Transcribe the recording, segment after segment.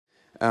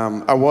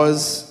I'm going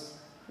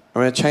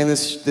to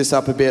change this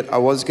up a bit. I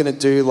was going to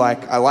do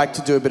I like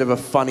to do a bit of a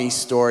funny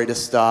story to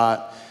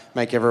start,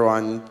 make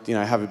everyone,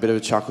 have a bit of a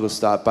chuckle to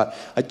start. But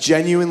I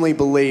genuinely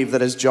believe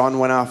that as John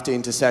went after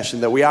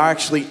intercession, that we are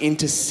actually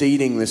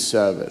interceding this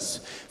service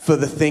for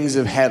the things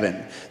of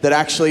heaven. That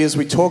actually, as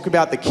we talk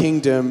about the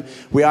kingdom,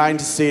 we are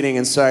interceding.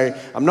 And so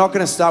I'm not going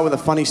to start with a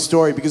funny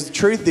story, because the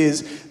truth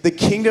is, the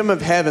kingdom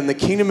of heaven, the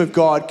kingdom of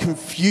God,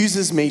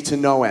 confuses me to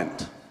no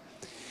end.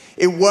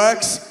 It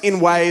works in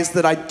ways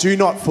that I do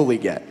not fully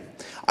get.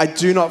 I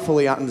do not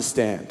fully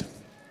understand.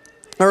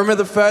 I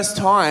remember the first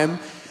time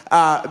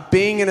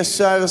being in a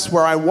service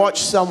where I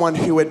watched someone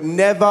who had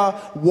never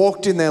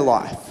walked in their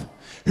life,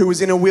 who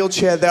was in a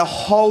wheelchair their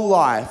whole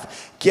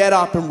life, get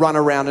up and run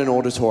around an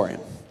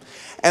auditorium.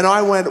 And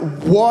I went,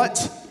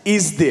 what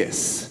is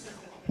this?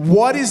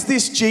 What is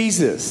this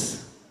Jesus?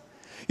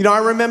 I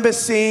remember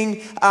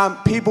seeing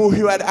people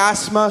who had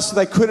asthma, so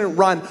they couldn't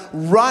run,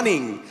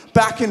 running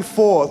back and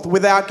forth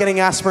without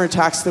getting asthma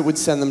attacks that would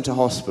send them to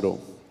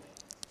hospital.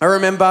 I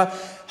remember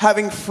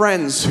having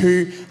friends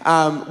who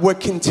were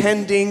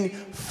contending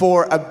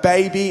for a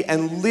baby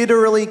and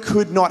literally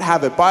could not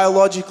have it.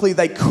 Biologically,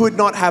 they could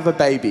not have a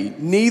baby.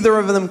 Neither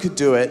of them could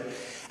do it.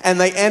 And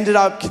they ended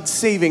up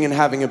conceiving and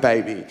having a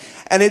baby.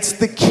 And it's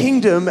the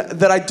kingdom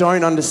that I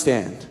don't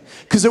understand,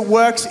 because it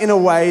works in a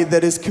way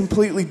that is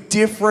completely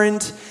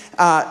different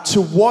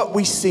to what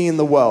we see in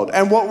the world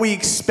and what we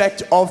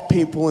expect of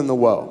people in the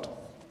world.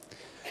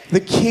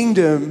 The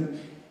kingdom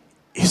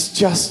is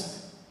just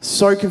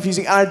so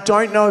confusing. And I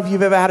don't know if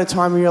you've ever had a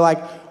time where you're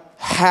like,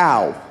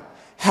 how?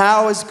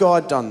 How has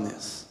God done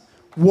this?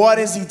 What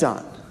has he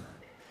done?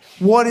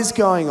 What is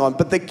going on?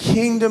 But the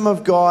kingdom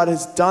of God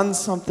has done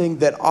something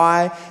that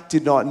I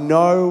did not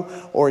know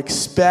or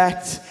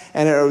expect,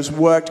 and it has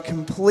worked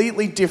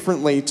completely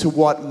differently to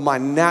what my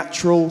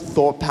natural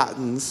thought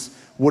patterns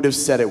would have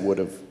said it would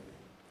have.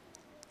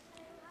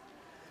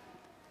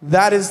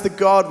 That is the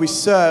God we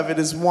serve. It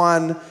is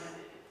one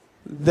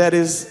that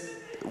is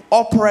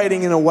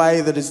operating in a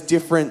way that is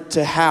different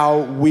to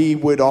how we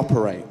would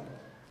operate.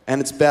 And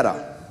it's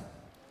better.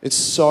 It's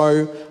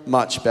so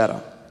much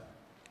better.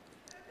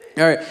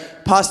 All right,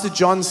 Pastor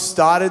John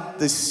started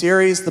this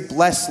series, The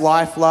Blessed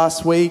Life,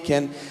 last week,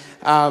 and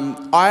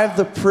I have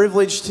the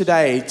privilege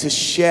today to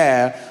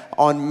share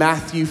on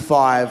Matthew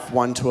 5,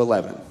 1 to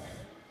 11.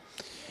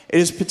 It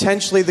is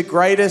potentially the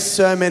greatest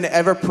sermon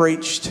ever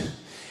preached.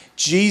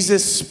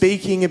 Jesus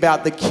speaking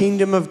about the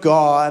kingdom of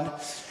God,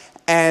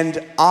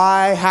 and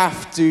I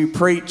have to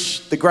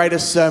preach the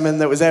greatest sermon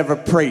that was ever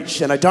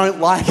preached, and I don't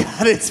like it.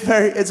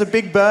 It's a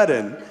big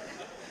burden.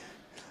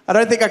 I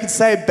don't think I could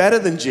say it better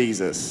than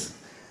Jesus.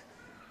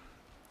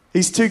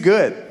 He's too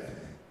good.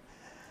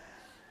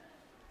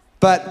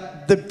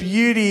 But the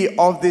beauty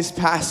of this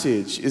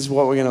passage is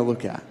what we're going to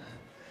look at.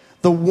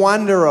 The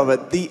wonder of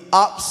it, the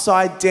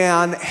upside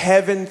down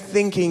heaven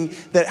thinking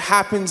that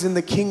happens in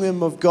the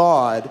kingdom of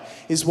God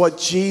is what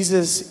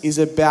Jesus is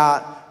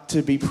about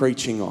to be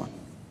preaching on.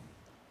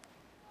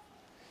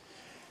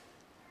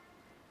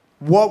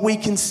 What we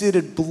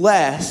considered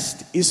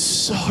blessed is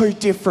so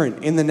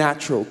different in the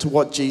natural to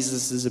what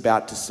Jesus is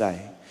about to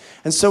say.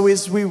 And so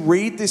as we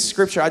read this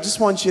scripture, I just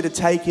want you to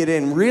take it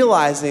in,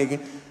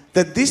 realizing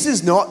that this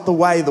is not the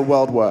way the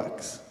world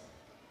works.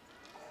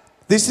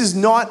 This is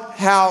not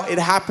how it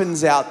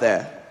happens out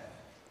there.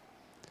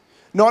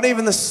 Not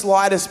even the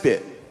slightest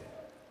bit.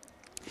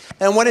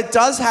 And when it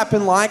does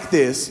happen like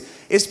this,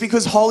 it's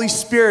because Holy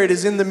Spirit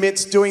is in the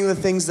midst doing the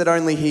things that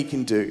only He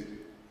can do.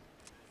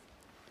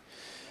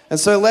 And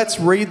so let's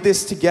read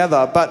this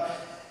together. But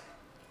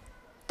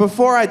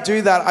before I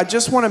do that, I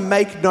just want to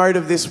make note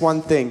of this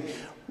one thing.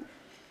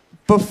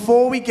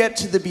 Before we get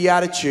to the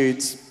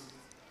Beatitudes,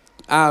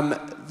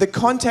 the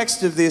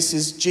context of this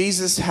is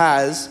Jesus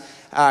has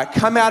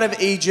come out of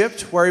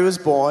Egypt, where he was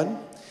born.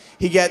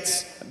 He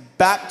gets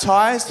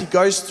baptized, he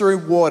goes through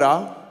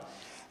water,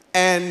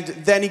 and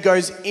then he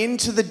goes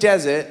into the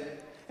desert,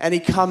 and he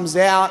comes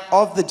out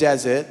of the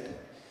desert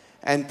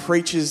and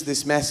preaches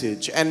this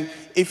message. And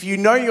if you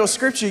know your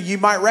scripture, you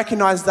might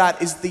recognize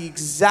that is the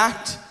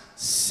exact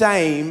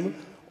same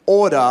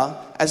order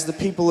as the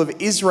people of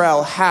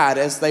Israel had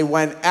as they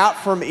went out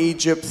from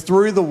Egypt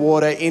through the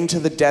water into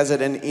the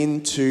desert and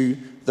into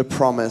the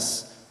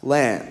promised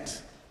land.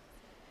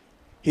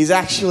 He's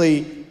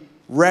actually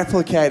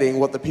replicating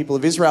what the people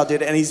of Israel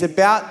did, and he's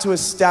about to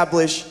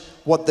establish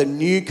what the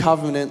new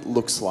covenant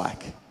looks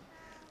like.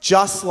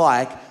 Just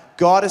like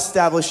God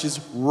establishes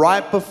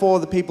right before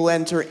the people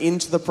enter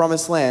into the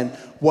promised land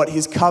what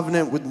his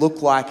covenant would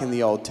look like in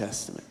the Old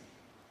Testament.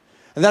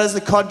 And that is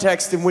the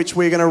context in which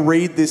we're going to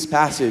read this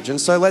passage. And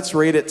so let's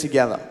read it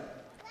together.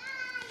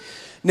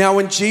 Now,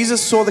 when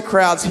Jesus saw the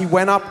crowds, he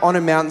went up on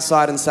a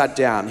mountainside and sat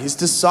down. His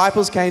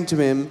disciples came to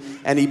him,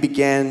 and he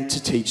began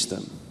to teach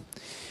them.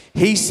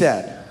 He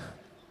said,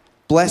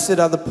 "Blessed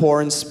are the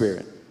poor in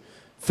spirit,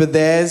 for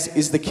theirs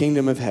is the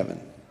kingdom of heaven.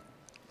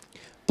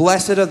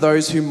 Blessed are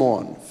those who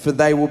mourn, for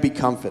they will be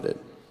comforted.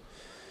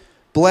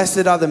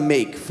 Blessed are the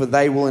meek, for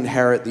they will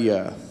inherit the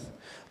earth.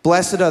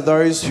 Blessed are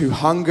those who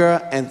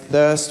hunger and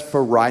thirst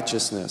for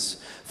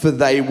righteousness, for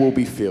they will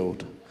be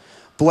filled.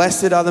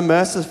 Blessed are the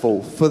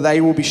merciful, for they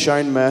will be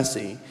shown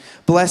mercy.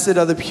 Blessed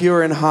are the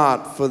pure in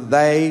heart, for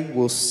they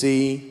will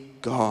see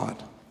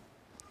God.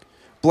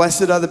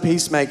 Blessed are the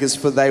peacemakers,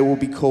 for they will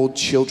be called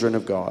children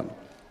of God.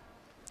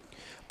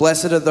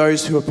 Blessed are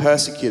those who are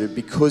persecuted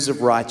because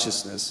of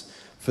righteousness,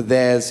 for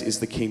theirs is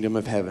the kingdom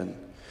of heaven.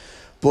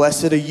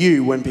 Blessed are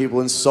you when people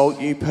insult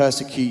you,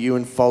 persecute you,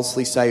 and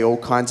falsely say all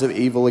kinds of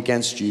evil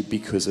against you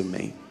because of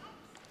me.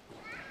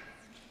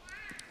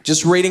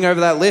 Just reading over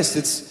that list,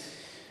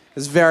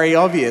 it's very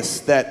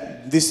obvious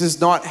that this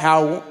is not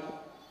how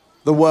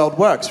the world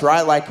works,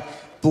 right?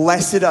 Like,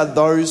 blessed are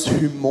those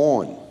who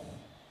mourn.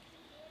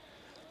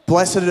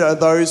 Blessed are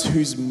those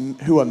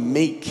who are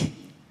meek.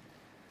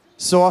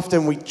 So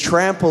often we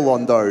trample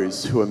on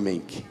those who are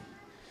meek.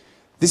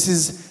 This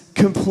is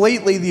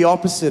completely the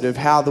opposite of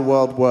how the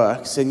world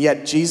works, and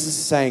yet Jesus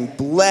is saying,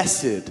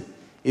 blessed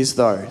is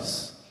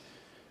those.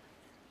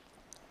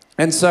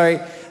 And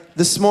so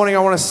this morning I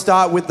want to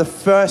start with the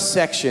first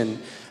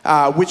section,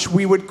 which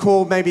we would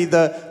call maybe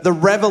the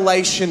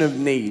revelation of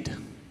need.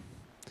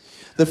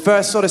 The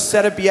first sort of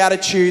set of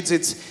Beatitudes,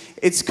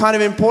 it's kind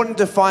of important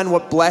to define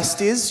what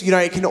blessed is. You know,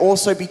 it can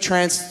also be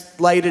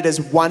translated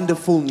as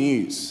wonderful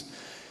news.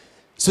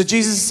 So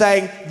Jesus is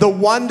saying, the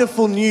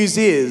wonderful news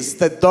is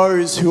that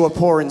those who are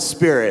poor in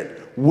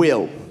spirit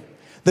will.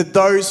 That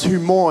those who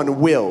mourn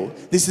will.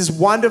 This is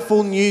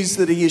wonderful news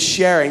that he is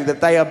sharing,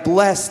 that they are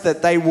blessed,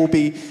 that they will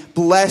be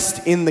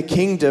blessed in the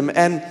kingdom.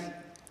 And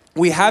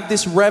we have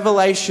this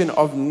revelation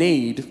of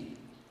need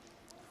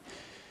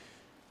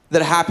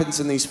that happens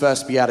in these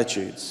first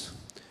Beatitudes.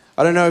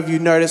 I don't know if you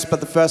noticed, but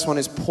the first one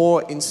is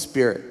poor in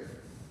spirit.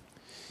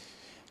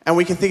 And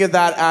we can think of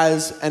that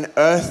as an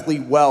earthly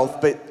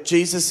wealth, but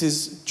Jesus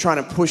is trying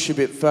to push a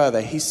bit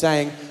further. He's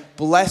saying,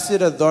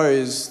 blessed are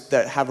those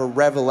that have a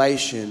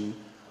revelation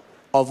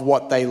of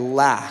what they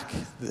lack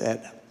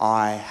that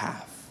I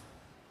have.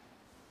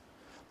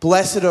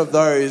 Blessed are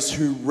those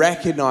who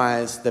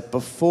recognize that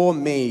before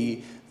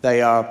me,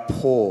 they are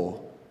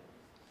poor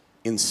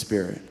in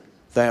spirit.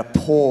 They are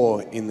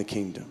poor in the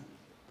kingdom.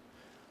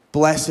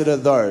 Blessed are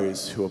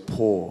those who are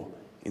poor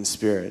in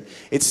spirit.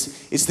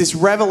 It's this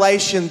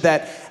revelation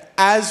that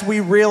as we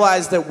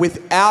realize that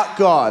without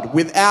God,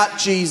 without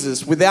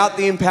Jesus, without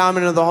the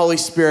empowerment of the Holy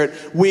Spirit,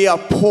 we are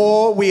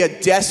poor, we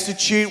are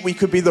destitute, we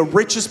could be the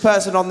richest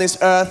person on this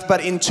earth,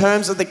 but in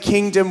terms of the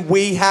kingdom,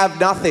 we have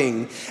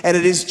nothing. And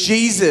it is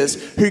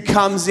Jesus who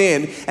comes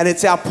in, and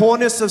it's our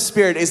poorness of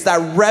spirit, it's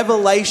that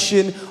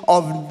revelation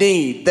of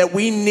need, that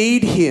we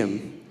need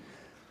him,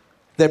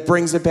 that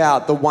brings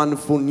about the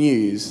wonderful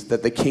news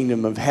that the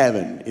kingdom of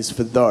heaven is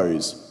for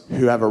those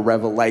who have a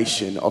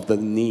revelation of the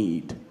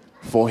need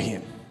for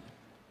him.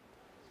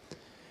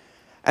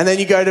 And then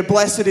you go to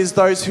blessed is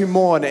those who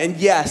mourn. And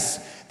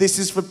yes, this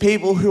is for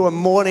people who are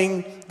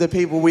mourning the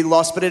people we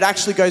lost, but it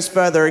actually goes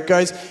further. It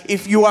goes,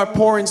 if you are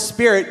poor in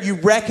spirit, you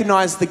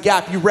recognize the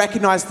gap, you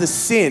recognize the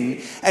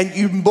sin, and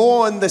you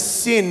mourn the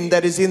sin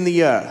that is in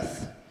the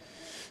earth.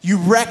 You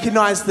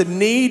recognize the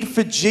need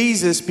for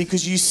Jesus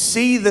because you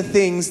see the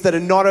things that are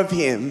not of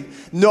him,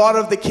 not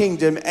of the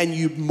kingdom, and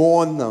you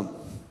mourn them.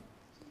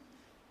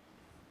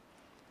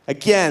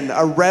 Again,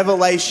 a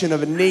revelation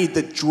of a need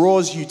that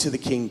draws you to the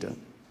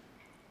kingdom.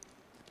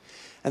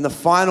 And the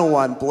final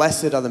one,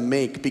 blessed are the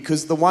meek,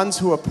 because the ones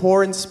who are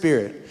poor in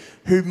spirit,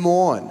 who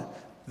mourn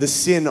the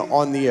sin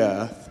on the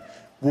earth,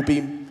 will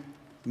be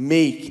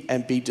meek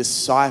and be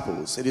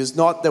disciples. It is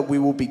not that we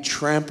will be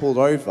trampled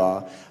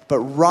over, but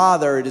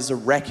rather it is a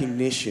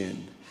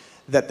recognition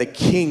that the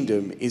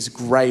kingdom is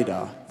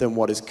greater than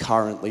what is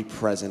currently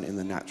present in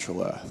the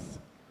natural earth.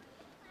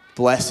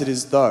 Blessed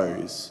is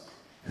those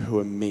who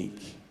are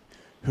meek,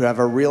 who have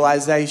a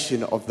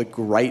realization of the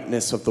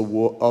greatness of the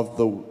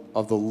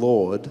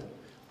Lord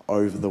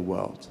over the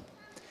world,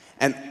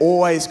 and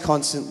always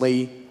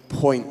constantly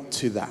point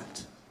to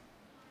that.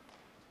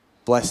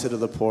 Blessed are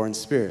the poor in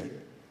spirit.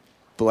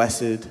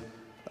 Blessed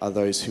are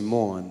those who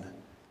mourn.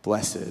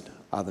 Blessed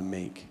are the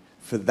meek,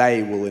 for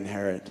they will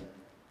inherit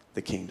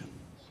the kingdom.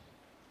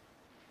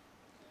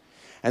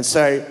 And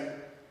so,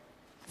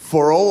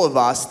 for all of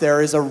us,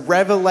 there is a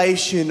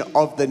revelation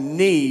of the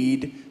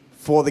need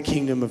for the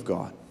kingdom of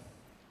God.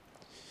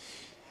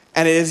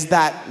 And it is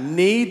that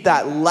need,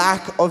 that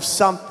lack of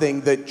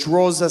something that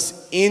draws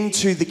us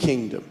into the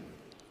kingdom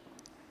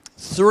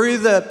through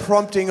the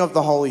prompting of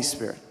the Holy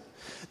Spirit,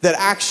 that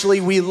actually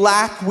we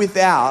lack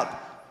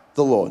without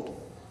the Lord.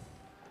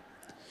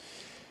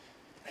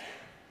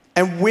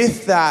 And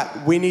with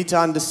that, we need to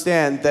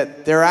understand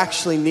that there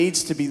actually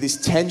needs to be this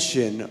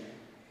tension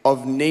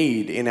of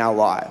need in our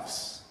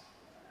lives.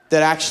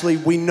 That actually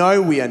we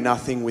know we are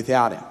nothing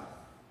without him.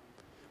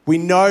 We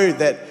know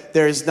that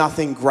there is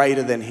nothing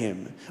greater than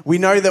him. We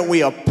know that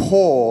we are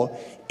poor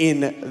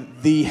in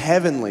the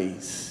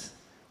heavenlies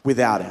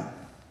without him.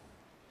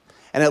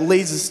 And it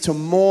leads us to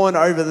mourn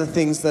over the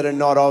things that are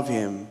not of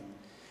him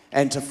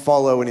and to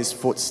follow in his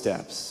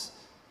footsteps.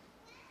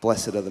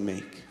 Blessed are the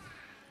meek.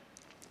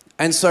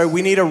 And so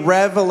we need a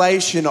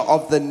revelation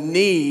of the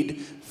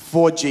need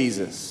for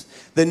Jesus,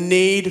 the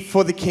need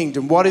for the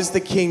kingdom. What is the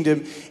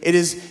kingdom? It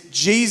is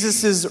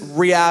Jesus'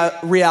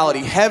 reality,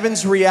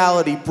 heaven's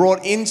reality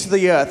brought into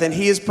the earth, and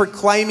he is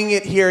proclaiming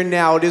it here and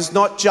now. It is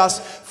not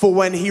just for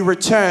when he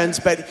returns,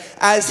 but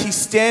as he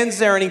stands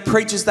there and he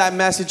preaches that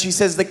message, he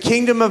says the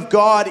kingdom of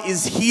God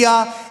is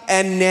here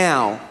and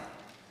now,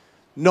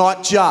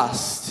 not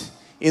just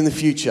in the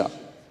future.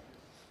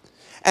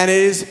 And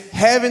it is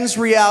heaven's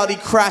reality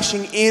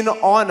crashing in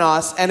on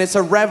us, and it's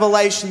a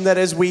revelation that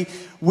as we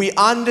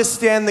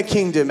understand the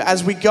kingdom,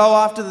 as we go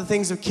after the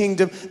things of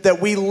kingdom, that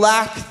we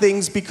lack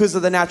things because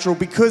of the natural,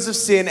 because of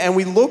sin, and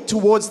we look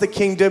towards the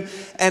kingdom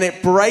and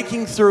it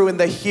breaking through in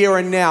the here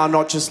and now,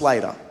 not just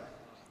later.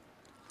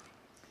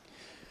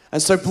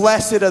 And so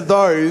blessed are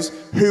those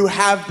who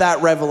have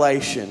that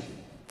revelation.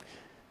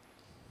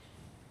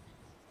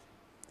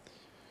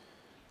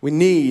 We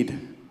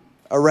need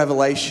a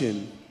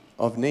revelation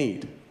of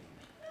need.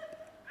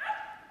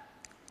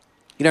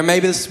 You know,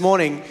 maybe this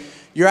morning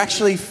you're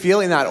actually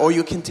feeling that, or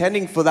you're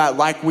contending for that,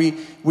 like we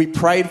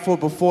prayed for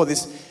before,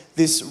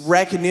 this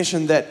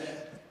recognition that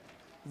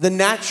the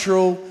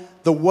natural,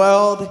 the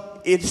world,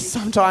 it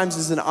sometimes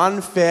is an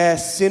unfair,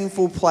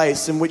 sinful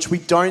place in which we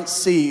don't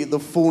see the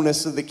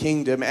fullness of the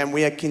kingdom, and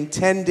we are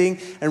contending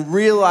and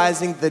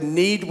realizing the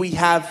need we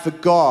have for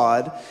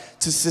God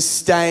to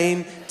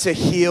sustain, to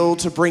heal,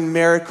 to bring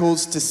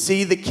miracles, to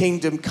see the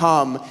kingdom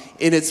come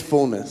in its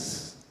fullness.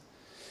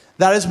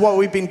 That is what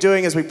we've been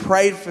doing as we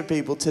prayed for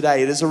people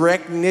today. It is a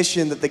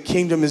recognition that the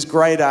kingdom is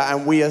greater,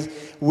 and we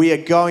are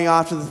going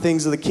after the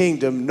things of the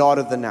kingdom, not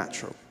of the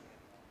natural.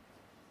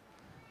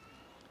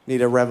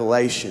 Need a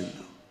revelation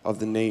of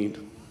the need.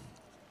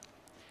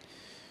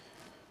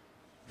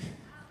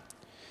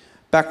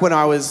 Back when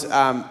I was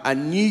a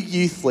new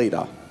youth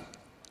leader,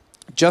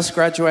 just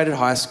graduated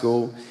high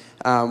school,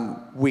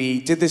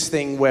 we did this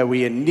thing where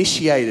we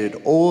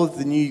initiated all of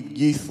the new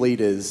youth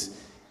leaders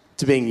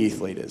to being youth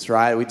leaders,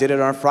 right? We did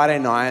it on a Friday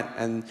night,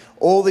 and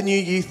all the new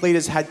youth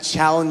leaders had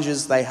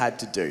challenges they had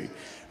to do.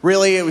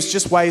 Really, it was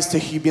just ways to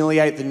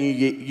humiliate the new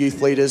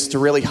youth leaders, to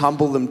really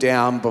humble them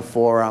down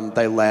before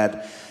they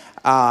led.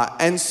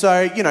 And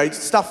so, you know,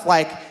 stuff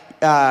like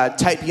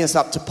taping us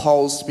up to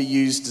poles to be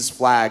used as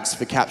flags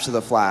for capture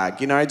the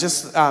flag. You know,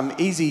 just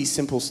easy,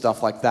 simple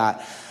stuff like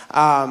that.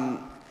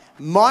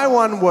 My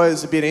one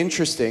was a bit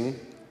interesting.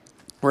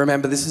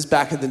 Remember, this is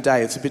back in the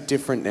day. It's a bit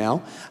different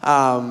now.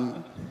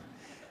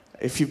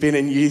 If you've been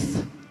in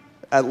youth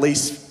at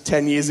least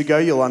 10 years ago,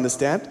 you'll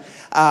understand.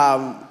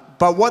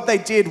 But what they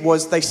did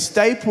was they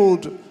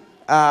stapled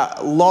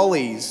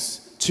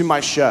lollies to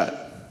my shirt.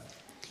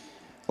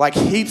 Like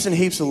heaps and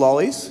heaps of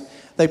lollies.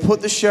 They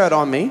put the shirt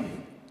on me,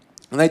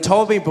 and they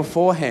told me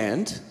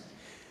beforehand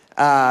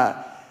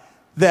that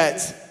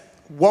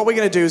what we're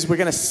going to do is we're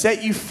going to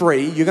set you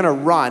free, you're going to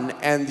run,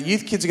 and the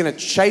youth kids are going to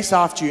chase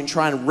after you and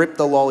try and rip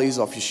the lollies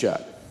off your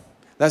shirt.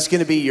 That's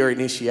going to be your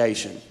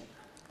initiation.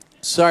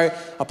 So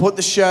I put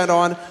the shirt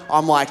on.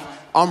 I'm like,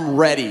 I'm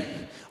ready.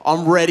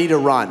 I'm ready to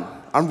run.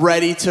 I'm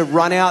ready to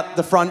run out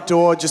the front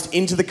door, just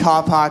into the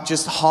car park,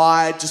 just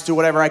hide, just do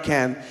whatever I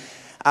can.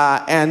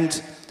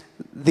 And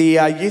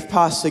the youth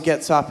pastor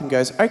gets up and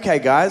goes, okay,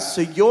 guys,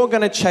 so you're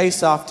going to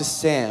chase after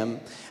Sam.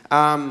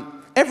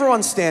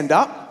 Everyone stand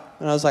up.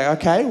 And I was like,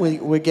 okay,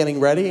 we're getting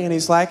ready. And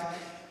he's like,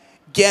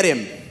 get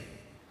him.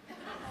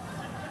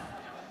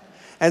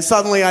 And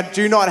suddenly I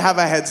do not have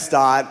a head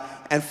start,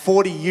 and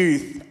 40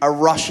 youth are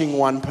rushing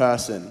one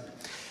person.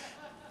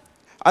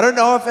 I don't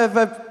know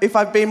if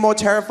I've been more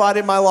terrified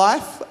in my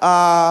life.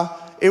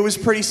 It was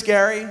pretty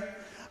scary.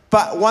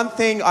 But one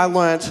thing I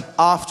learnt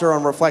after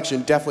on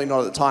reflection, definitely not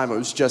at the time, it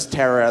was just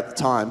terror at the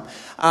time,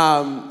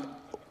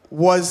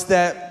 was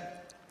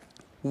that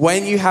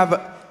when you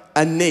have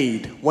a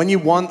need, when you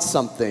want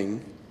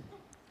something,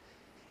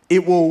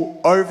 it will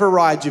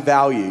override your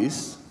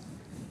values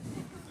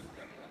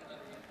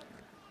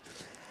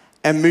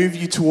and move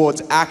you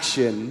towards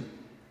action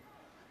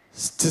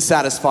to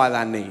satisfy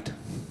that need.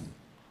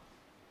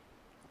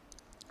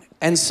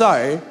 And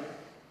so,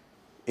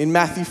 in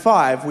Matthew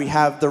 5, we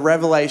have the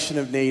revelation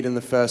of need in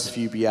the first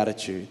few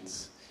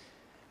Beatitudes.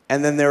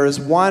 And then there is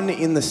one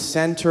in the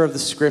center of the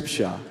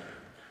scripture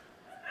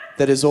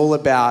that is all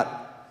about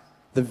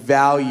the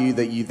value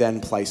that you then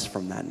place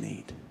from that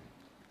need.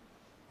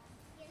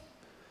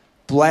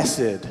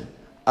 Blessed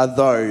are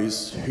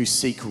those who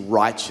seek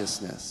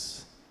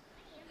righteousness,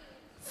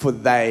 for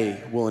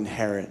they will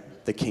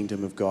inherit the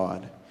kingdom of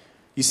God.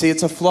 You see,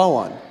 it's a flow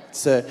on.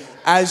 So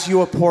as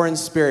you are poor in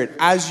spirit,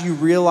 as you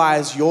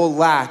realize your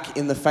lack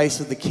in the face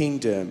of the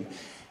kingdom,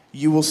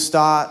 you will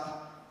start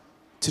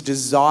to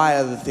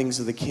desire the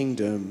things of the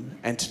kingdom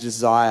and to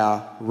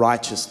desire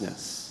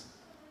righteousness.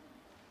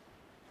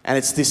 And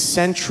it's this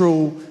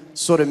central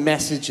sort of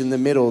message in the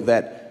middle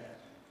that,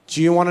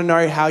 do you want to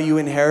know how you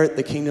inherit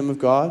the kingdom of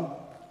God?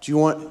 Do you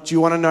want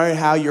to know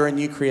how you're a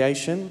new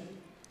creation?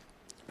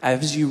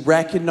 As you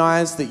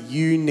recognize that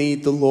you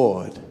need the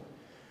Lord,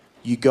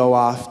 you go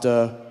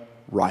after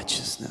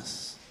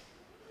righteousness.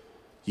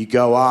 you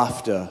go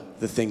after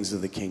the things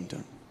of the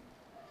kingdom.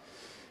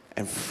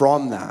 And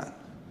from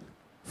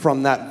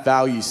that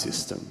value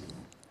system,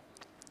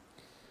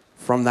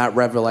 from that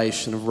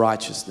revelation of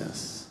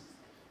righteousness,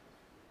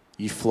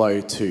 you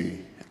flow to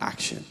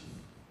action.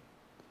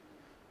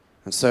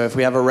 And so if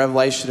we have a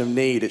revelation of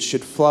need, it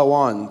should flow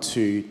on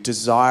to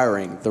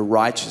desiring the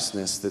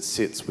righteousness that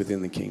sits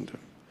within the kingdom,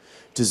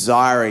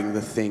 desiring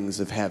the things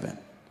of heaven.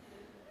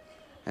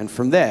 And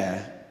from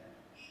there,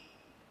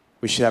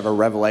 we should have a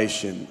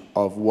revelation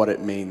of what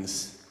it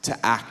means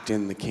to act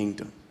in the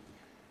kingdom.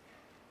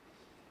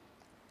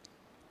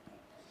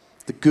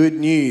 The good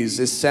news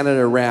is centered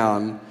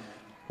around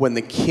when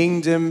the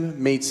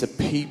kingdom meets a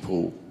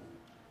people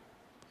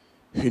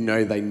who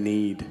know they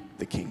need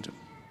the kingdom.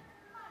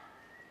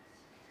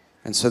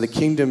 And so the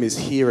kingdom is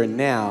here and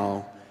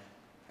now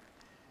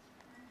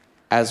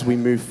as we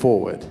move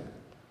forward.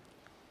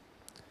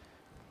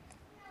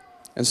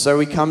 And so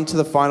we come to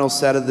the final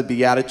set of the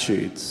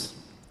Beatitudes.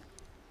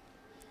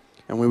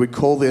 And we would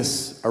call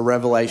this a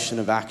revelation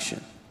of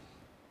action.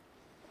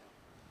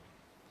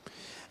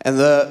 And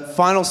the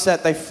final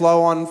set, they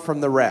flow on from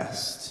the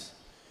rest.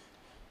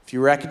 If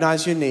you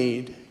recognize your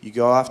need, you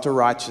go after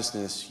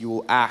righteousness, you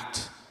will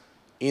act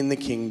in the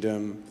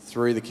kingdom,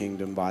 through the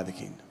kingdom, by the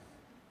kingdom.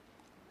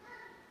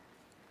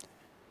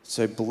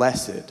 So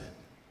blessed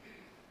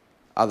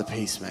are the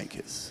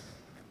peacemakers.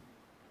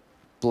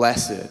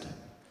 Blessed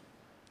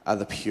are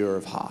the pure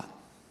of heart.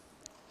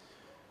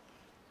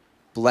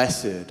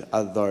 Blessed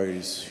are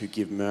those who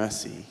give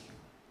mercy.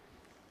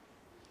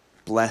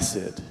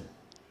 Blessed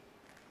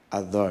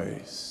are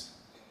those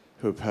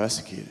who are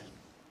persecuted.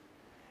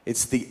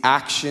 It's the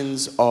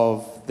actions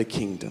of the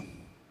kingdom.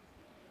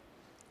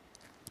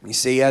 You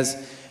see,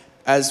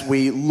 as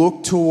we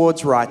look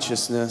towards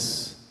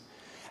righteousness,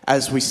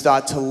 as we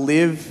start to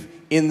live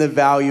in the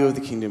value of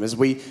the kingdom, as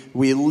we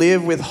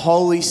live with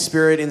Holy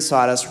Spirit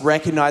inside us,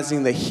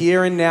 recognizing the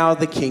here and now of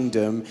the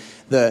kingdom,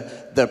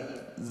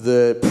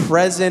 the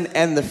present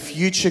and the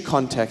future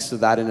context of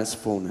that in its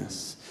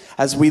fullness.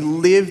 As we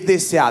live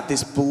this out,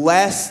 this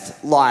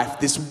blessed life,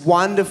 this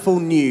wonderful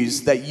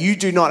news that you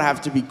do not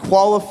have to be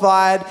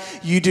qualified,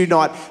 you do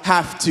not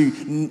have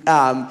to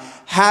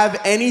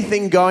have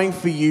anything going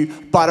for you,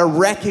 but a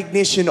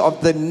recognition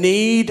of the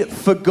need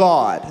for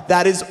God.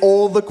 That is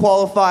all the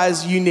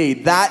qualifiers you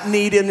need. That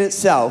need in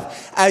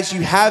itself, as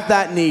you have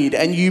that need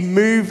and you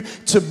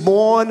move to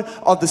mourn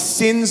of the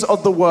sins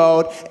of the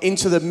world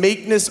into the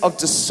meekness of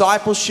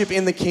discipleship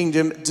in the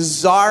kingdom,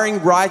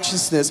 desiring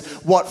righteousness,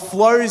 what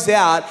flows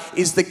out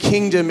is the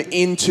kingdom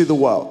into the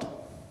world.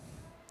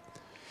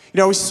 You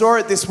know, we saw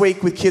it this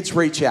week with Kids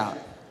Reach Out.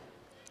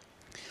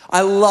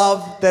 I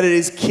love that it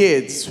is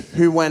kids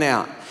who went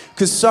out,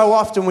 because so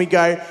often we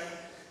go,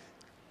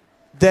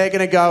 they're going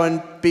to go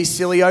and be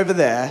silly over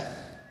there,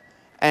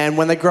 and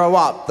when they grow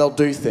up, they'll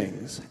do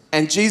things.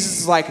 And Jesus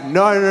is like,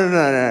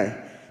 no.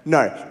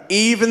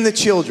 Even the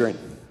children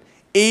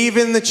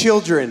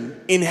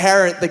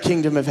inherit the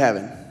kingdom of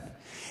heaven.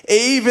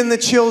 Even the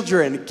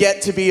children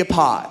get to be a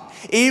part.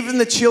 Even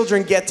the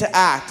children get to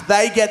act.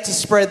 They get to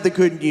spread the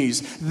good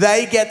news.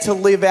 They get to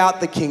live out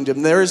the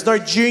kingdom. There is no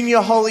junior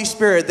Holy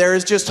Spirit. There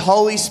is just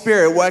Holy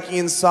Spirit working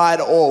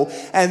inside all.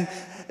 And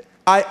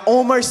I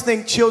almost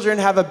think children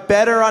have a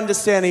better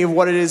understanding of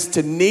what it is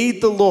to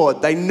need the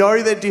Lord. They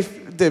know their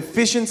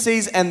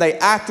deficiencies and they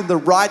act in the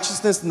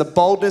righteousness and the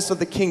boldness of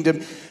the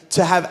kingdom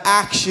to have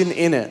action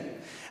in it.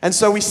 And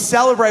so we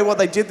celebrate what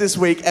they did this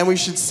week, and we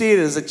should see it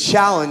as a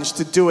challenge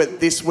to do it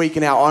this week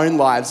in our own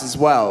lives as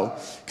well.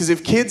 Because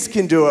if kids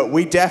can do it,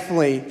 we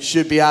definitely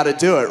should be able to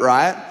do it,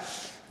 right?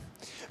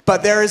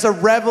 But there is a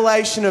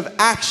revelation of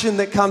action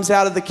that comes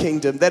out of the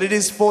kingdom, that it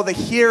is for the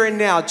here and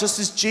now. Just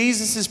as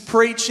Jesus is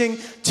preaching,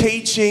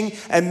 teaching,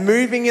 and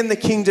moving in the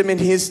kingdom in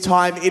his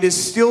time, it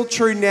is still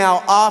true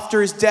now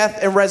after his death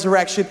and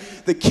resurrection.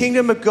 The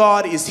kingdom of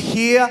God is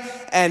here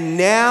and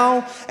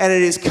now, and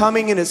it is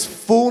coming in its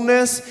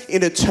fullness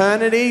in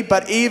eternity.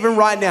 But even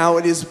right now,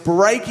 it is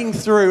breaking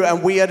through,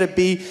 and we are to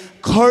be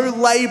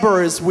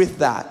co-laborers with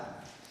that.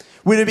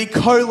 We're to be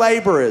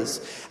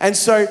co-laborers. And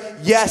so,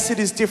 yes, it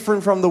is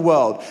different from the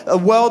world. The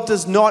world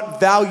does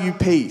not value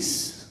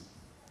peace.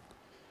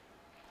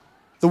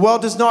 The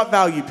world does not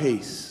value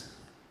peace.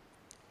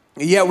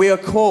 Yet we are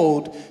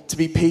called to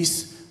be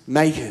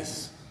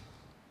peacemakers.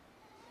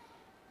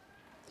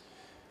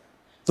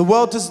 The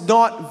world does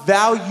not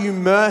value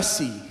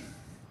mercy.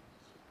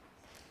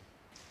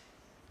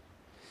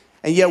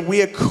 And yet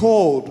we are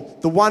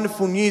called, the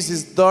wonderful news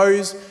is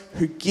those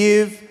who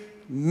give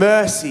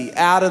mercy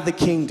out of the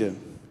kingdom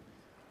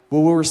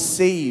will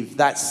receive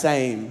that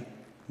same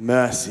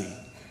mercy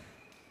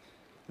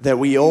that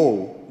we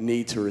all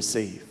need to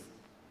receive.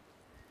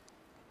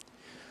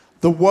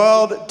 The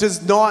world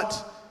does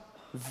not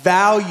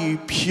value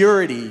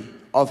purity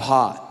of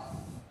heart,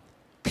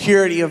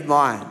 purity of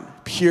mind,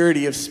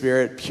 purity of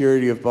spirit,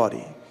 purity of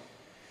body.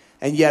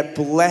 And yet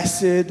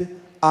blessed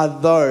are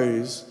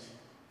those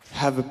who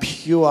have a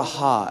pure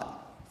heart,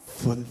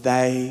 for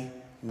they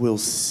will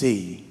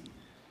see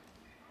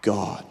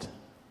God.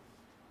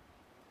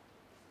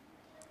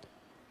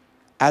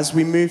 as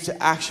we move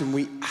to action,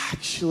 we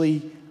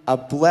actually are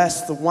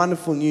blessed. The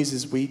wonderful news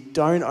is we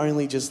don't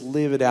only just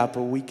live it out,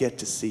 but we get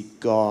to see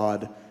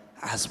God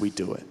as we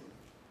do it.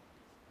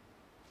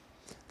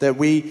 That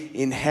we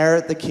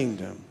inherit the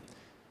kingdom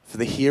for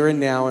the here and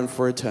now and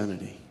for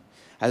eternity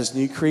as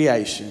new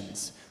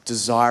creations,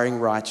 desiring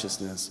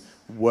righteousness,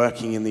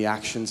 working in the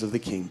actions of the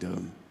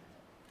kingdom,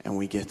 and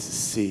we get to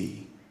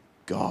see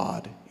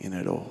God in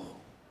it all.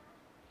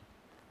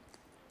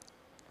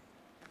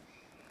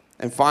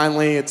 And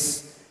finally,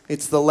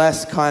 it's the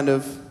less kind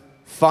of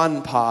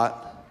fun part,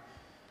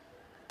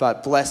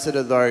 but blessed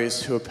are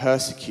those who are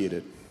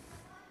persecuted.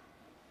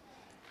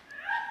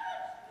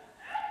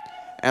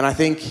 And I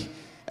think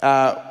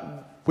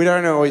we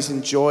don't always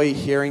enjoy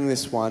hearing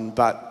this one,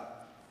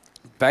 but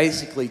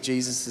basically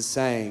Jesus is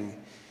saying,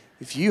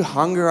 if you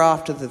hunger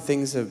after the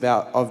things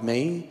of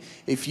me,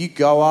 if you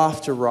go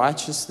after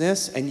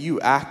righteousness and you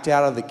act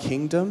out of the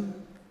kingdom,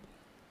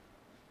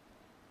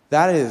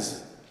 that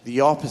is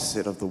the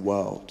opposite of the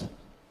world.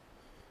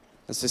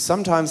 And so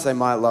sometimes they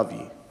might love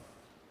you.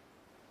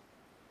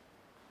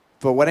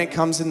 But when it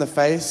comes in the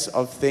face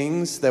of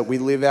things that we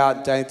live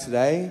out day to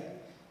day,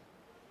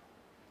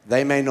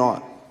 they may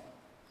not.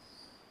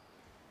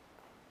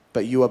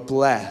 But you are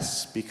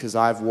blessed because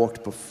I've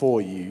walked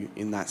before you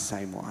in that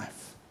same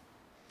life.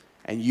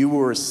 And you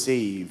will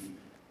receive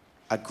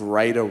a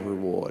greater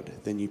reward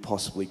than you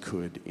possibly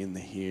could in the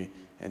here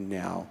and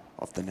now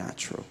of the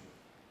natural.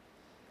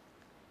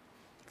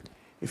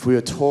 If we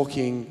were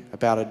talking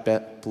about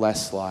a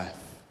blessed life,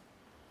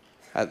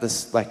 at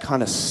this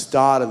kind of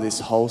start of this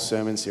whole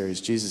sermon series,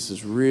 Jesus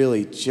is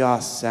really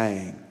just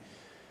saying,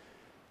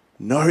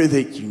 know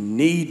that you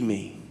need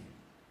me.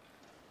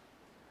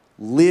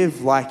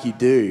 Live like you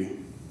do.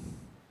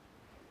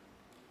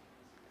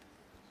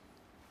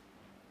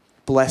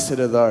 Blessed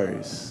are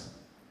those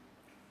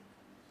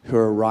who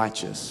are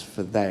righteous,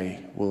 for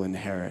they will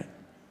inherit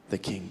the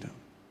kingdom.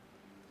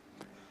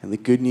 And the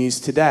good news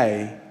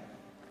today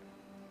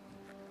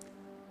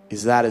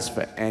is that is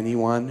for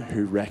anyone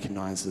who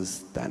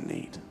recognizes that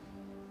need.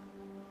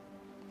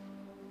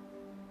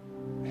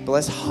 But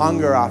let's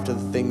hunger after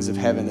the things of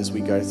heaven as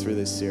we go through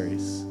this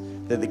series.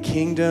 That the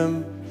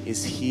kingdom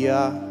is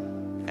here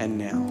and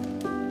now.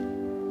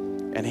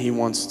 And he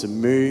wants to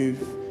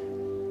move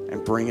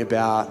and bring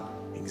about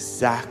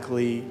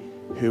exactly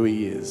who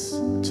he is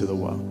to the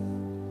world.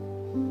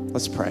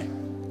 Let's pray.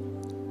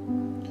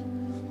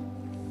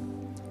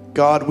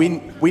 God, we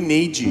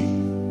need you.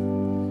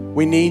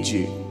 We need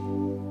you.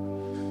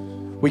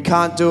 We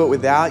can't do it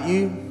without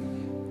you.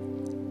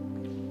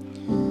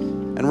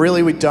 And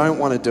really, we don't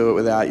want to do it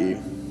without you.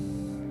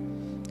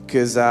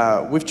 Because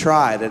we've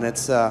tried and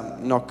it's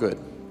not good.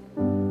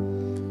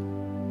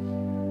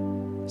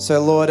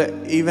 So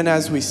Lord, even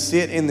as we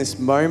sit in this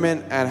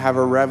moment and have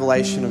a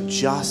revelation of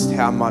just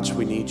how much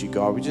we need you,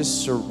 God, we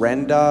just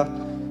surrender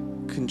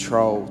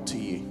control to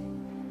you.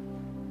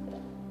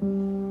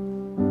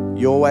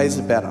 Your ways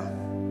are better.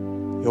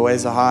 Your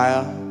ways are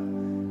higher.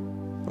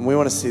 And we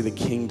want to see the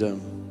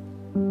kingdom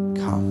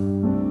come.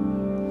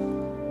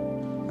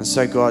 And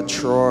so God,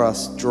 draw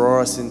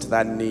us into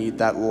that need,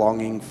 that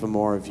longing for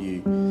more of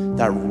you,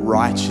 that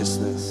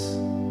righteousness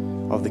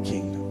of the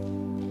kingdom.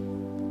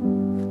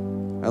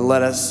 And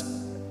let us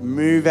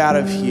move out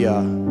of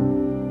here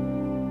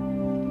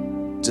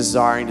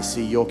desiring to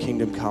see your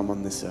kingdom come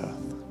on this earth.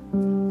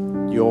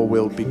 Your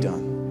will be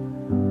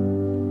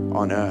done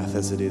on earth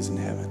as it is in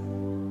heaven.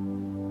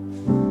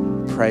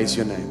 Praise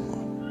your name,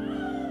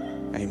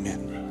 Lord.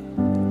 Amen.